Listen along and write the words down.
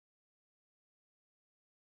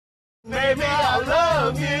Baby, I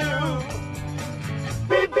love you.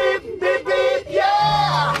 Beep, beep, beep, beep,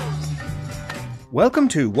 yeah! Welcome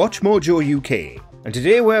to WatchMojoUK, and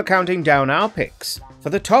today we're counting down our picks for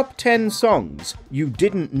the top 10 songs you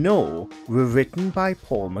didn't know were written by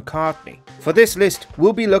Paul McCartney. For this list,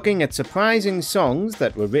 we'll be looking at surprising songs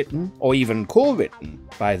that were written, or even co-written,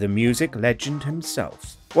 by the music legend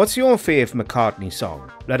himself. What's your fave McCartney song?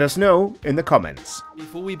 Let us know in the comments.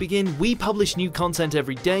 Before we begin, we publish new content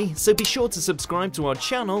every day, so be sure to subscribe to our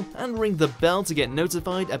channel and ring the bell to get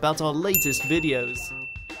notified about our latest videos.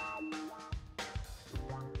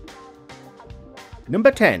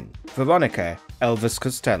 Number 10. Veronica, Elvis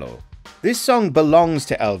Costello. This song belongs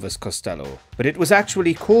to Elvis Costello, but it was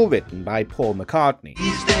actually co-written by Paul McCartney.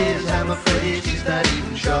 These days I'm afraid she's not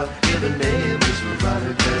even sure if the name is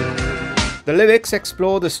Veronica. The lyrics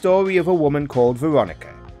explore the story of a woman called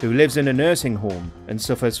Veronica, who lives in a nursing home and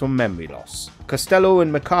suffers from memory loss. Costello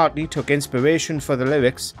and McCartney took inspiration for the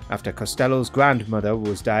lyrics after Costello's grandmother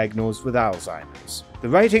was diagnosed with Alzheimer's. The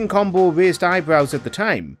writing combo raised eyebrows at the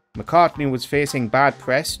time. McCartney was facing bad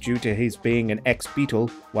press due to his being an ex-Beatle,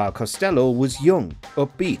 while Costello was young,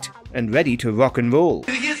 upbeat, and ready to rock and roll.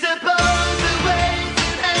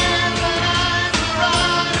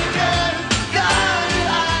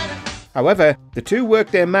 However, the two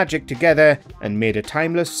worked their magic together and made a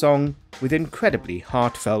timeless song with incredibly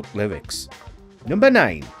heartfelt lyrics. Number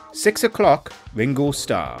 9. 6 O'Clock, Ringo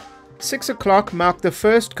Starr. 6 O'Clock marked the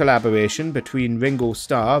first collaboration between Ringo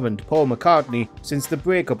Starr and Paul McCartney since the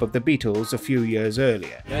breakup of the Beatles a few years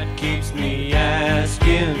earlier. That keeps me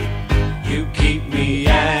asking, you keep me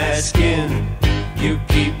asking, you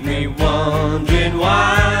keep me wondering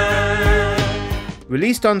why.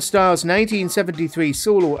 Released on Starr's 1973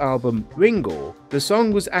 solo album Ringo, the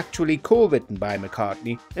song was actually co-written by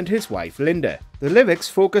McCartney and his wife Linda. The lyrics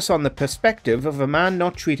focus on the perspective of a man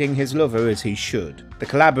not treating his lover as he should. The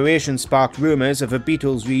collaboration sparked rumours of a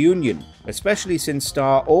Beatles reunion, especially since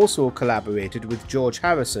Starr also collaborated with George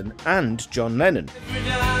Harrison and John Lennon. Every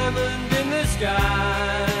diamond in the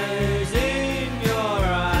skies in your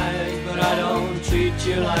eyes, but I don't treat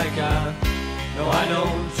you like no, I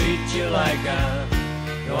don't treat you like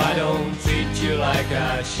no, I don't treat you like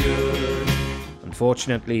I should.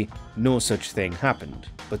 Unfortunately, no such thing happened.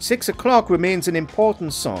 But 6 O'Clock remains an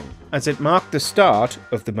important song, as it marked the start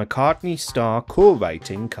of the McCartney-Starr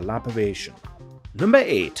co-writing collaboration. Number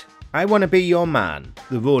 8. I Wanna Be Your Man,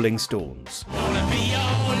 The Rolling Stones.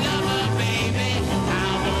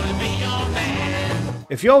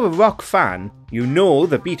 If you're a rock fan, you know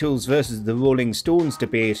the Beatles versus the Rolling Stones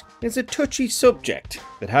debate is a touchy subject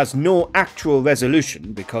that has no actual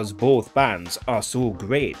resolution because both bands are so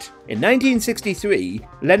great. In 1963,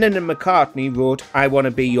 Lennon and McCartney wrote I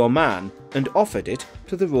Wanna Be Your Man and offered it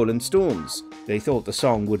to the Rolling Stones. They thought the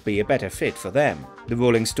song would be a better fit for them. The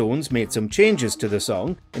Rolling Stones made some changes to the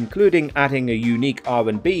song, including adding a unique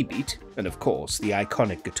R&B beat and of course the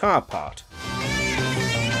iconic guitar part.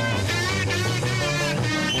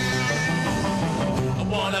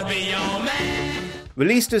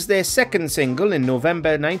 Released as their second single in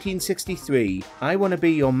November 1963, I Wanna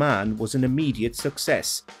Be Your Man was an immediate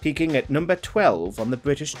success, peaking at number 12 on the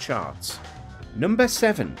British charts. Number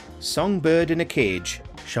 7. Songbird in a Cage,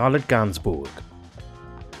 Charlotte Gainsbourg.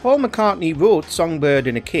 Paul McCartney wrote Songbird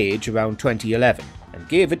in a Cage around 2011 and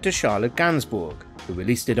gave it to Charlotte Gainsbourg, who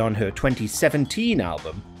released it on her 2017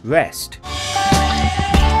 album, Rest.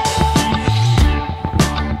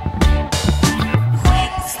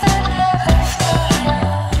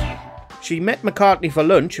 She met McCartney for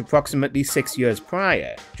lunch approximately 6 years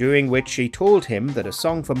prior, during which she told him that a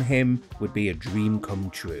song from him would be a dream come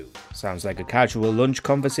true. Sounds like a casual lunch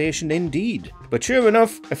conversation indeed. But sure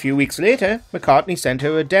enough, a few weeks later, McCartney sent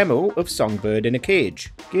her a demo of Songbird in a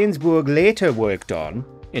Cage. Gainsbourg later worked on,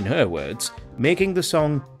 in her words, making the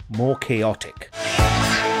song more chaotic.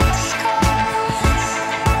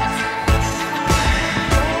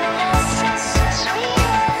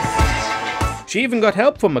 She even got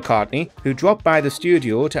help from McCartney, who dropped by the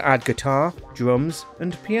studio to add guitar, drums,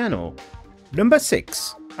 and piano. Number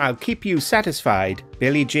 6. I'll Keep You Satisfied,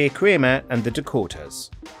 Billy J. Kramer and the Dakotas.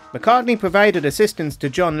 McCartney provided assistance to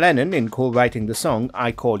John Lennon in co-writing the song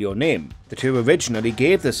I Call Your Name. The two originally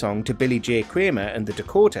gave the song to Billy J. Kramer and the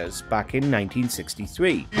Dakotas back in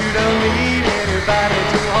 1963. You don't need anybody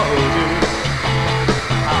to hold you.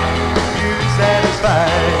 I'll keep you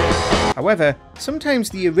satisfied. However, sometimes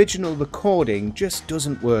the original recording just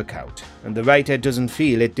doesn't work out, and the writer doesn't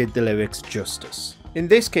feel it did the lyrics justice. In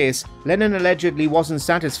this case, Lennon allegedly wasn't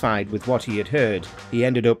satisfied with what he had heard. He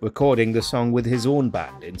ended up recording the song with his own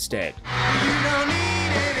band instead. You don't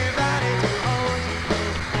need anybody to hold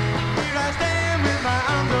you.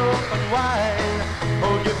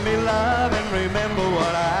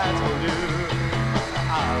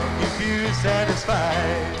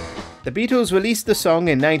 The Beatles released the song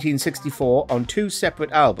in 1964 on 2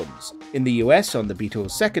 separate albums, in the US on the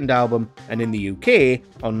Beatles' second album and in the UK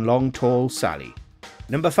on Long Tall Sally.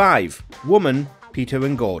 Number 5. Woman, Peter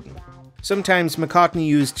and Gordon. Sometimes McCartney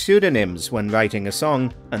used pseudonyms when writing a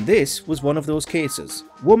song, and this was one of those cases.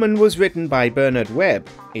 Woman was written by Bernard Webb,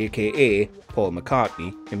 aka Paul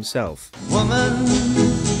McCartney himself. Woman,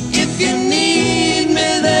 if you need me,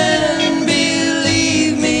 then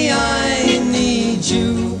believe me, I need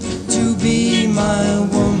you to be my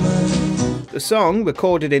woman. The song,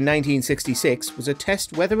 recorded in 1966, was a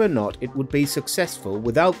test whether or not it would be successful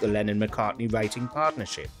without the Lennon-McCartney writing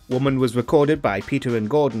partnership. Woman was recorded by Peter and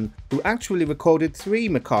Gordon, who actually recorded 3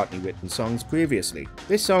 McCartney-written songs previously.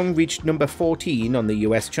 This song reached number 14 on the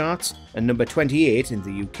US charts and number 28 in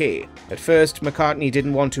the UK. At first, McCartney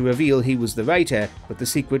didn't want to reveal he was the writer, but the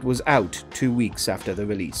secret was out 2 weeks after the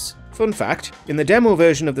release. Fun fact, in the demo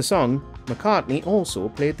version of the song, McCartney also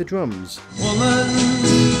played the drums. Woman,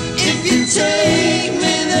 if you take me,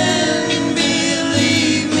 then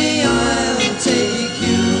believe me, I'll take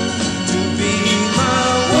you to be my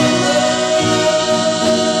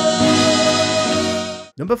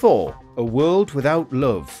woman. Number 4. A World Without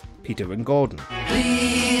Love, Peter and Gordon.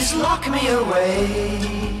 Please lock me away.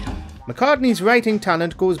 McCartney's writing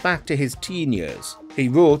talent goes back to his teen years. He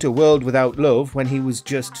wrote A World Without Love when he was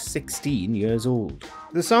just 16 years old.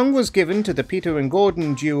 The song was given to the Peter and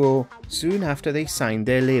Gordon duo soon after they signed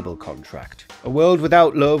their label contract. A World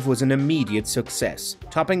Without Love was an immediate success,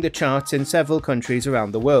 topping the charts in several countries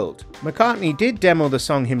around the world. McCartney did demo the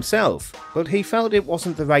song himself, but he felt it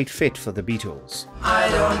wasn't the right fit for the Beatles. I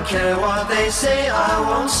don't care what they say, I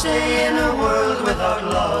won't stay in a world without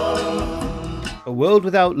love. A World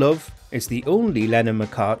Without Love is the only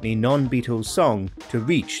Lennon-McCartney non-Beatles song to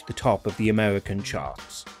reach the top of the American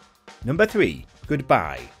charts. Number 3.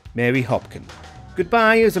 Goodbye, Mary Hopkin.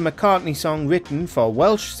 Goodbye is a McCartney song written for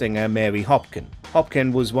Welsh singer Mary Hopkin.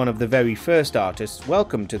 Hopkin was one of the very first artists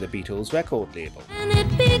welcomed to the Beatles record label. When it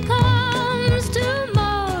becomes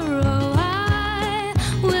tomorrow, I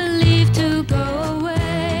will leave to go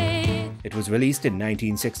away. It was released in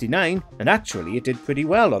 1969, and actually it did pretty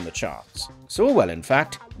well on the charts. So well, in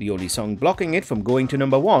fact, the only song blocking it from going to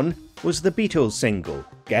number 1 was the Beatles single,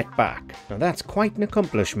 Get Back. Now that's quite an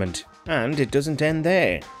accomplishment. And it doesn't end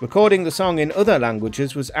there. Recording the song in other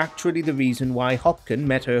languages was actually the reason why Hopkin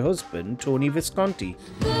met her husband, Tony Visconti.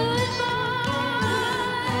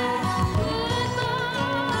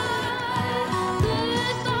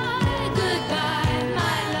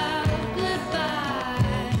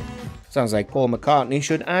 Sounds like Paul McCartney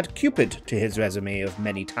should add Cupid to his resume of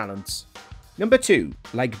many talents. Number 2.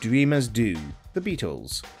 Like Dreamers Do, The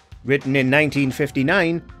Beatles. Written in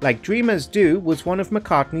 1959, Like Dreamers Do was one of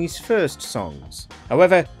McCartney's first songs.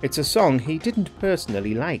 However, it's a song he didn't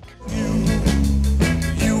personally like.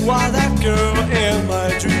 You are that girl in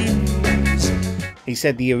my dreams. He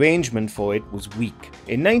said the arrangement for it was weak.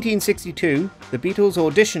 In 1962, the Beatles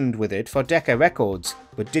auditioned with it for Decca Records,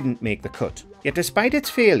 but didn't make the cut. Yet despite its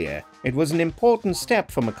failure, it was an important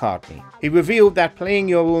step for McCartney. He revealed that playing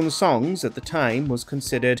your own songs at the time was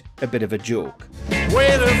considered a bit of a joke.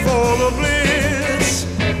 Waiting for the bliss,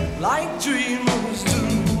 like dreamers do.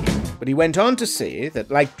 But he went on to say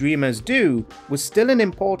that Like Dreamers Do was still an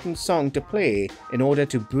important song to play in order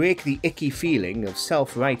to break the icky feeling of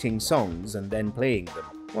self-writing songs and then playing them.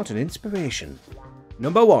 What an inspiration.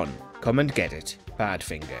 Number 1. Come and Get It,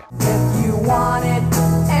 Badfinger. If you want it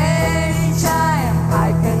anytime,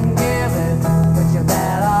 I can give it, but you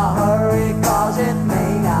better hurry, 'cause it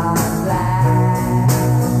may not last.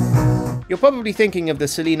 You're probably thinking of the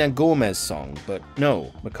Selena Gomez song, but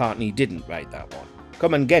no, McCartney didn't write that one.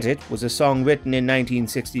 Come and Get It was a song written in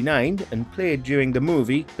 1969 and played during the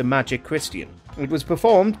movie The Magic Christian. It was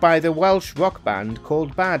performed by the Welsh rock band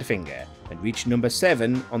called Badfinger and reached number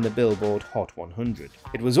 7 on the Billboard Hot 100.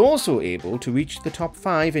 It was also able to reach the top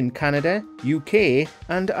 5 in Canada, UK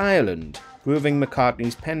and Ireland, proving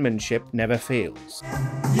McCartney's penmanship never fails.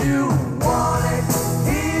 You want it,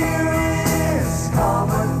 here it is, come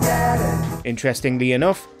and get it. Interestingly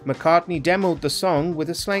enough, McCartney demoed the song with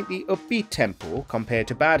a slightly upbeat tempo compared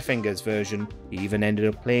to Badfinger's version. He even ended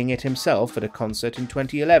up playing it himself at a concert in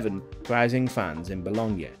 2011, surprising fans in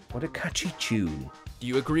Bologna. What a catchy tune. Do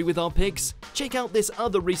you agree with our picks? Check out this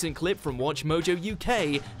other recent clip from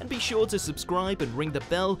WatchMojoUK and be sure to subscribe and ring the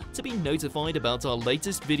bell to be notified about our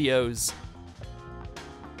latest videos.